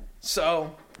aired.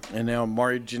 So And now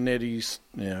Marty Jannetty's.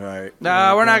 Yeah, all right.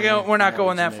 no, we're not going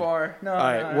Marty that Jannetty. far. No, All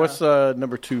right, no. what's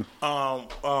number 2?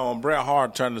 Bret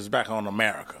Hart turned his back on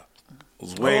America.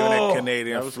 Was waving that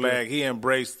Canadian was flag. He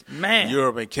embraced Man.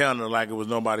 Europe and Canada like it was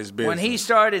nobody's business. when he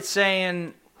started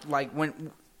saying like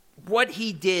what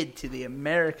he did to the it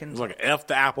Americans. was like F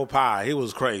the apple pie. He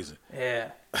was crazy. Yeah.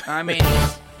 I mean,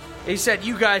 he said,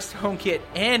 you guys don't get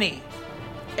any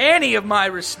of my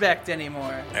respect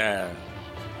anymore. Yeah.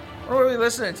 What are we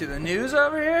listening to? The news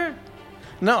over here?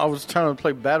 No, I was trying to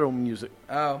play battle music.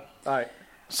 Oh. All right.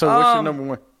 So what's your number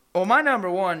 1? Well, my number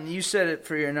 1, you said it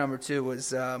for your number 2,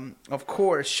 was, of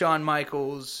course, Shawn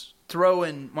Michaels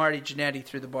throwing Marty Jannetty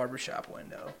through the barbershop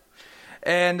window.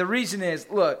 And the reason is,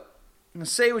 look,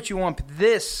 say what you want, but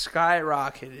this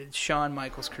skyrocketed Shawn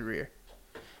Michaels' career.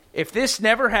 If this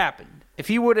never happened, if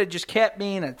he would have just kept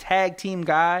being a tag team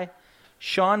guy,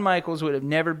 Shawn Michaels would have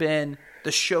never been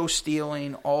the show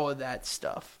stealing, all of that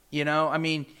stuff. You know, I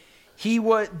mean,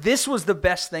 this was the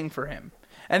best thing for him.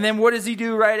 And then what does he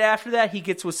do right after that? He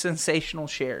gets with Sensational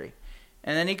Sherry.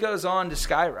 And then he goes on to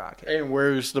skyrocket. And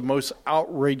wears the most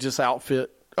outrageous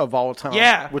outfit of all time.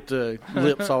 Yeah. With the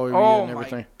lips all over you Oh and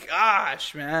everything. my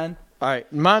gosh, man. All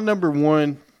right. My number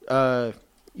one,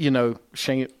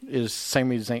 Shane is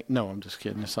Sami Zayn. No, I'm just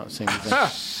kidding. It's not Sami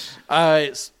Zayn.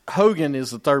 It's Hogan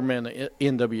is the third man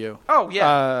in NWO. Oh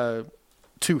yeah.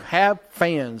 To have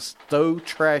fans throw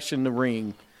trash in the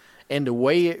ring and the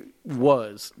way it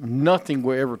was, nothing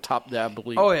will ever top that, I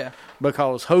believe. Oh, yeah.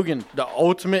 Because Hogan, the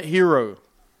ultimate hero,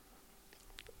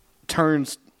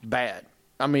 turns bad.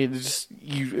 I mean,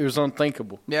 it was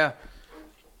unthinkable. Yeah.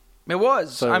 It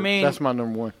was. So I mean, that's my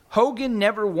number one. Hogan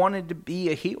never wanted to be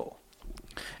a heel.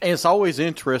 And it's always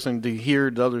interesting to hear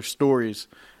the other stories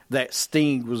that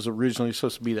Sting was originally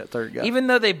supposed to be that third guy. Even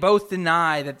though they both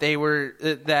deny that they were,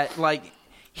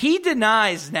 he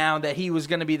denies now that he was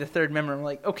going to be the third member. I'm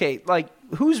like, okay,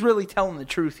 who's really telling the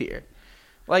truth here?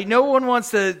 Like, no one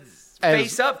wants to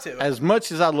face up to it. As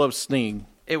much as I love Sting,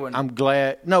 It wouldn't. I'm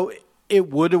glad. No, it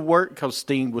would have worked because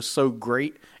Sting was so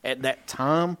great at that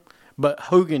time, but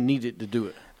Hogan needed to do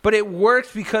it. But it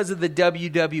worked because of the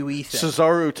WWE thing.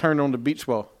 Cesaro turned on the beach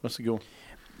ball. That's a good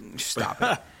one. Stop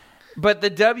it. But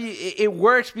it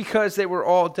worked because they were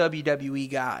all WWE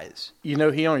guys. You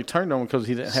know, he only turned on because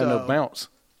he didn't have no bounce.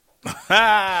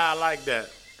 I like that.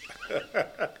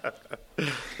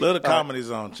 Little Comedy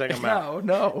Zone. Check them out.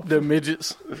 No. The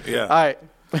midgets. Yeah. All right.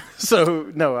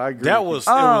 So, no, I agree. That with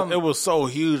was it was so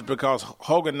huge because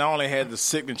Hogan not only had the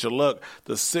signature look,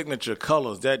 the signature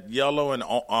colors, that yellow and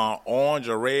orange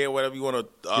or red, whatever you want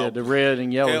to. the red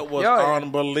and yellow. It was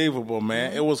unbelievable,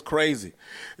 man. It was crazy.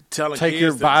 Telling Take kids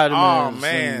your vitamins. Oh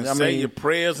man, and, say your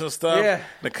prayers and stuff. Yeah.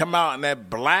 To come out in that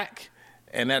black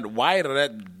and that white or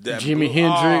that Jimi blue.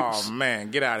 Hendrix. Oh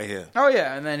man, get out of here. Oh,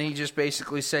 yeah. And then he just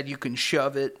basically said you can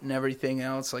shove it and everything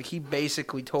else. Like, he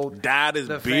basically told Dyed his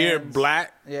the beard fans.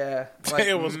 black. Yeah. Like,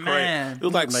 It was man. crazy. It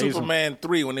was like Amazing. Superman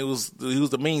 3 when he was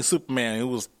the mean Superman. He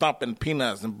was thumping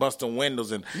peanuts and busting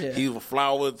windows, and he was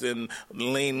flowers and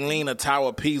lean a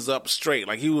tower peas up straight.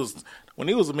 Like when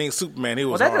he was a mean Superman, he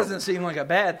was. Well, that horrible. doesn't seem like a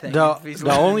bad thing. if he's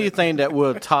The only thing that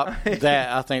would have topped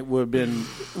that, I think, would have been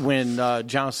when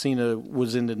John Cena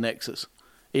was in the Nexus.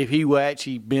 If he would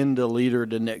actually been the leader of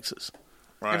the Nexus.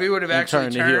 Right. If he would have and actually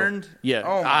turned the heel. turned. Yeah.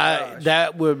 Oh, my gosh.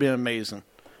 That would have been amazing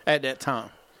at that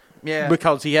time. Yeah.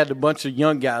 Because he had a bunch of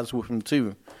young guys with him,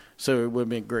 too. So it would have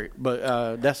been great.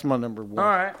 But that's my number one. All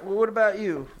right. Well, what about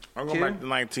you? I'm going Q? back to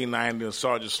 1990 and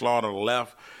Sergeant Slaughter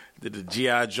left. Did the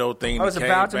G.I. Joe thing. I was He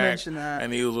about to came back, mention that.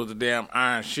 And he was with the damn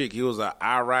Iron Sheik. He was an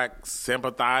Iraq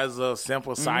sympathizer,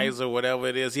 Mm-hmm. whatever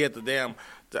it is. He had the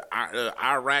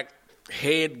Iraq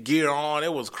headgear on.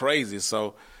 It was crazy.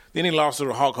 So then he lost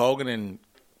to Hulk Hogan and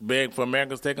begged for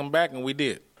Americans to take him back, and we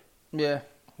did. Yeah.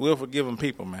 We're forgiving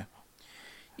people, man.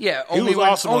 Yeah, He was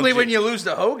awesome on only G- when you lose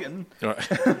to Hogan.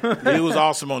 He was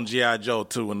awesome on G.I. Joe,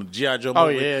 too. When the G.I. Joe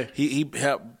movie, he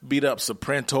helped beat up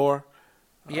Serpentor.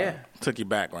 Yeah. Took you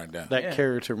back right there. That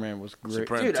character, man, was great.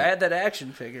 Dude, I had that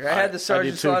action figure. I had the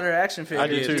Sergeant too. Slaughter action figure. I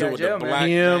did too. G.I. With Joe, the man. black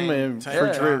Him thing, and tank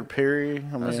Refrigerator top. Perry.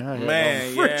 I mean, I had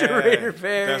Man, yeah. Refrigerator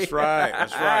Perry. That's right.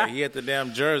 That's right. He had the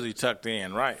damn jersey tucked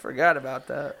in, right? Forgot about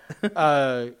that.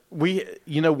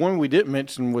 one we didn't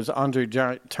mention was Andre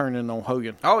Giant turning on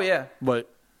Hogan. Oh, yeah. But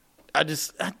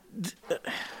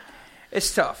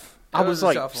It's tough. I That was a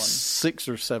like tough one. 6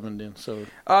 or 7 then. So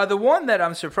The one that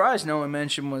I'm surprised no one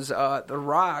mentioned was The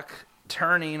Rock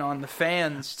turning on the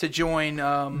fans to join.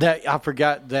 that I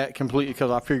forgot that completely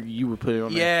because I figured you would put it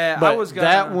on there. Yeah, but I was gonna.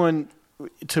 that one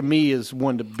to me is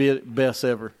one of the best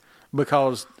ever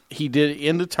because he did it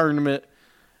in the tournament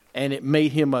and it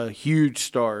made him a huge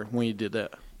star when he did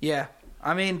that. Yeah,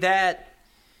 I mean that.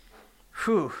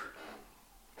 Whew.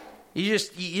 You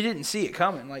didn't see it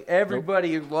coming. Like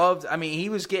everybody loved. I mean, he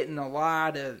was getting a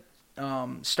lot of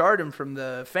stardom from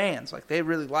the fans. Like they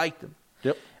really liked him.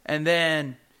 Yep. And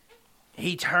then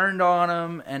he turned on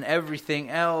him and everything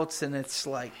else, and it's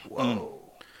like, whoa.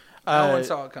 No one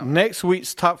saw it coming. Next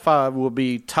week's top 5 will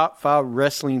be top 5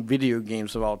 wrestling video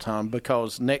games of all time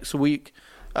because next week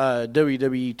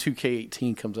WWE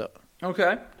 2K18 comes out.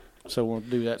 Okay. So we'll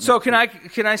do that. So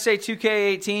next can I say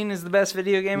 2K18 is the best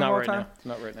video game week. of all Not right time?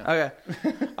 now. Not right now.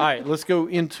 Okay. All right, let's go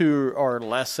into our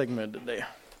last segment of the day.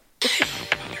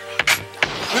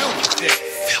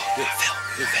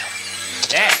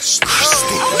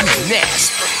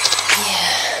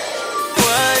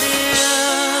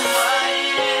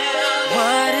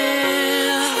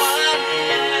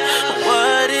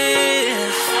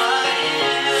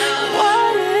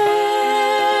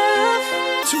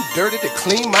 Too dirty to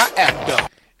clean my act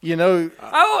up. You know,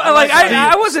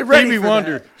 I wasn't ready Stevie for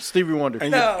Wonder. that. Stevie Wonder.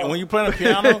 And, and when you play on the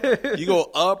piano, you go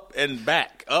up and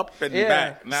back, Yeah.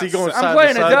 back. Not See, going side- side I'm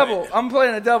playing to a side. double. I'm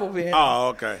playing a double piano. Oh,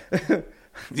 okay.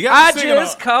 You I gotta sing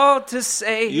just called to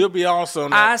say You'll be awesome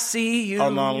on I that. see you.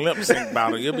 On the lip sync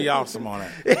battle. You'll be awesome on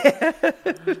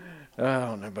that. I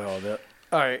don't know about all that.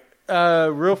 All right,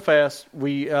 real fast.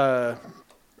 We wow,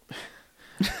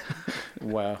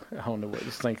 I don't know what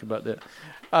to think about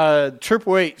that.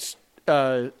 Triple H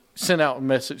sent out a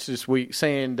message this week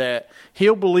saying that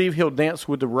he'll believe he'll dance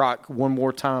with The Rock one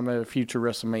more time at a future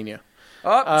WrestleMania.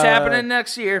 Oh, it's happening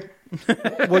next year.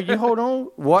 Well, you hold on.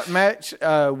 What match?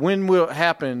 When will it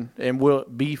happen? And will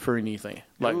it be for anything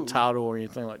like title or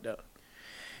anything like that?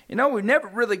 You know, we never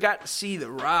really got to see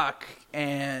The Rock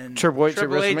and Triple H at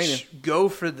WrestleMania go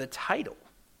for the title.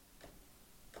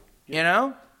 You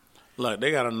know? Look,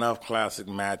 they got enough classic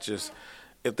matches.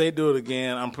 If they do it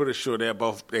again, I'm pretty sure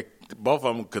both of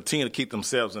them continue to keep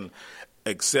themselves in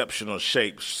exceptional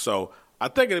shape. So I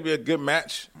think it'll be a good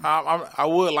match. I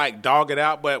would like dog it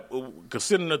out, but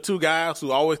considering the two guys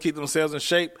who always keep themselves in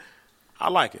shape, I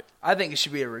like it. I think it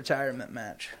should be a retirement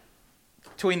match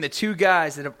between the two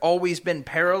guys that have always been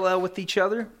parallel with each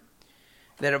other,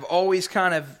 that have always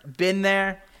kind of been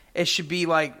there. It should be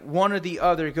like one or the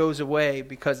other goes away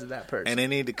because of that person. And they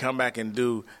need to come back and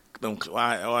do them.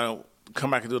 Come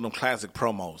back and do them classic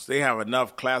promos. They have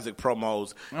enough classic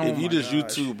promos. If you just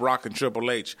YouTube Rock and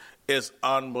Triple H, it's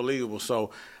unbelievable.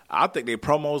 So I think their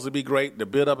promos would be great. The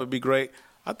build-up would be great.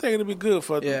 I think it'd be good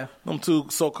for them two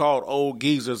so-called old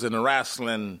geezers in the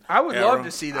wrestling I would era. love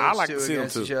to see those I like two to see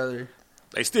against them too. each other.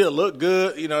 They still look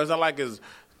good. You know, it's not like it's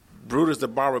Brutus the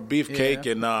Barber Beefcake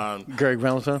and Greg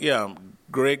Valentine. yeah,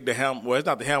 Greg the Ham. Well, it's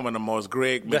not the Hammer no more. It's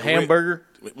Greg The hamburger?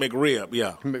 McRib.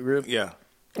 Yeah, McRib? Yeah.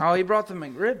 Oh, he brought the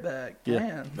McRib back. Yeah.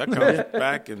 Man. That comes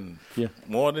back and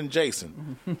more than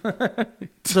Jason.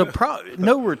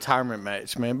 No retirement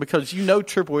match, man, because you know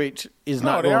Triple H is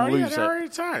not going to lose They're that. already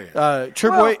retired.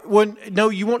 Triple H,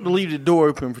 you want to leave the door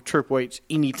open for Triple H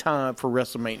any time for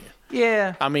WrestleMania.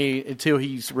 Yeah. I mean, until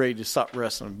he's ready to stop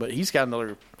wrestling. But he's got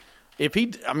another.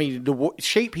 The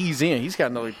shape he's in, he's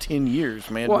got another 10 years,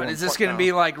 man. What, is this going to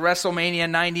be like WrestleMania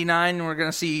 99 and we're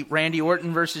going to see Randy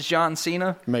Orton versus John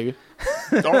Cena? Maybe.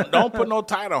 Don't put no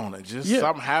title on it. Just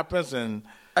something happens and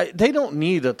they don't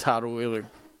need a title either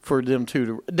for them two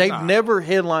to. They've never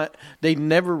headline. They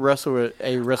never wrestle at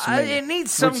a WrestleMania. It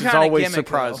needs some which kind is always of gimmick.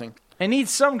 surprising. Though. It needs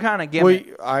some kind of gimmick.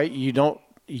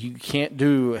 You can't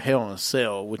do a Hell in a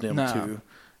Cell with them two.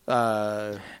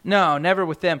 No, never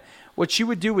with them. What you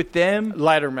would do with them?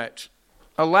 Ladder match.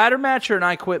 A ladder match or an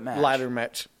I Quit match? Ladder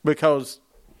match. Because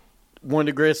one of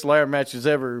the greatest ladder matches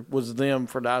ever was them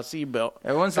for the IC belt.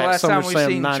 And when's the last time we've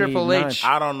seen Triple H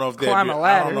I don't know if climb a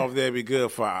ladder? I don't know if they'd be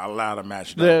good for a ladder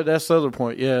match. Though. That's the other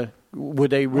point, yeah.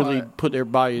 Would they really put their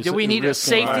bodies Do we need a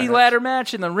risk in safety ladder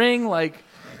match in the ring? Like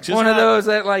Just one of have- those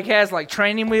that like has like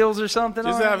training wheels or something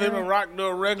Just on have it? him and Rock do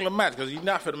a regular match because you're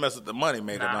not finna mess up the money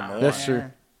maker number one. That's true.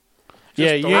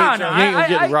 Yeah, you throw ain't, it you ain't gonna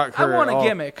get the Rock I hurt want at a all.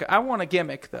 gimmick. I want a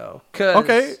gimmick though. 'Cause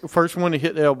Okay, first one to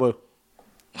hit the elbow.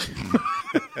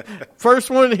 First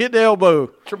one to hit the elbow.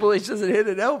 Triple H doesn't hit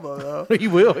an elbow though. He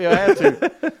will. He'll have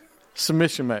to.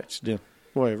 Submission match, then.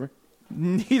 Whatever.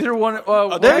 Neither one.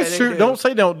 Well, That's they true. do. Don't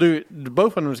say don't do it.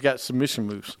 Both of them's got submission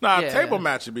moves. Nah, Yeah. a table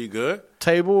match would be good.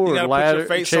 Table You or gotta ladder, put your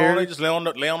face chair. on it, just lay on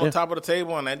the top of the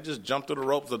table, and then just jump through the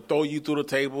ropes or throw you through the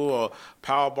table or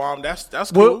power bomb. That's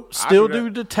cool. We'll I still that. do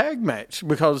the tag match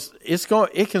because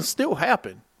it can still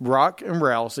happen. Rock and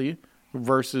Rousey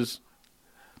versus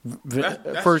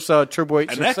first Triple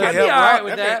H. And and that could Seth. help. be all right Ronda.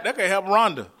 with That that. could- that could help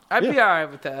Ronda. I'd be all right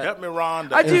with that. Help me,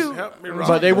 Ronda. I do. Help me, Ronda.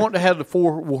 But they want to have the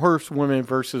four horsewomen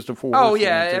versus the four. Oh horsewomen,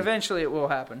 yeah, too. eventually it will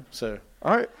happen. So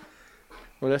all right.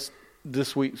 Well, that's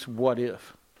this week's What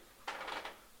If.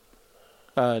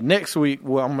 Next week,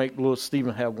 I'll make little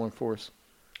Steven have one for us.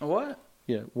 What?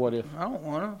 Yeah, What If? I don't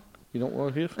want to. You don't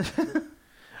want If?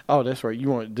 Oh, that's right.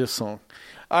 You wanted this song.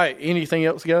 All right. Anything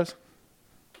else, guys?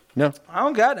 No? I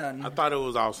don't got none. I thought it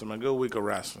was awesome. A good week of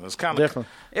wrestling. It's kind of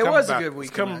Definitely. It was a good week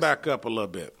It's of coming wrestling. back up a little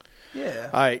bit. Yeah.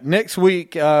 All right. Next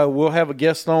week, we'll have a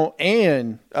guest on,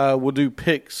 and we'll do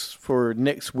picks for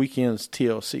next weekend's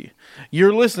TLC.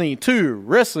 You're listening to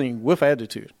Wrestling with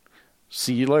Attitude.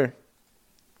 See you later.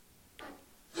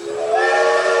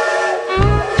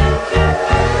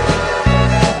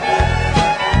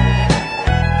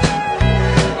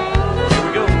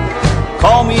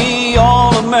 Call me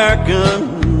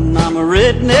all-American, I'm a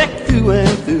redneck through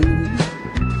and through.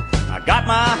 I got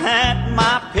my hat,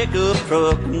 my pickup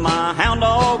truck, and my hound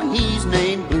dog, he's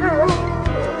named Boo.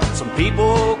 Some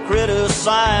people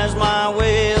criticize my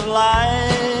way of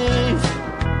life.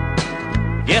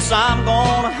 Guess I'm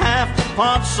gonna have to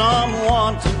punch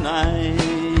someone tonight.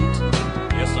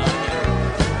 Yes,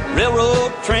 I am.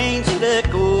 Railroad trains that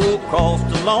echo across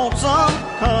the lonesome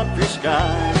country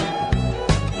sky,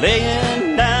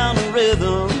 laying down a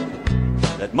rhythm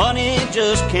that money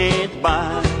just can't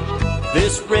buy.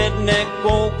 This redneck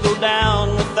won't go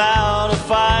down without a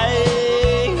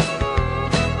fight,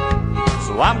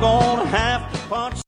 so I'm gonna have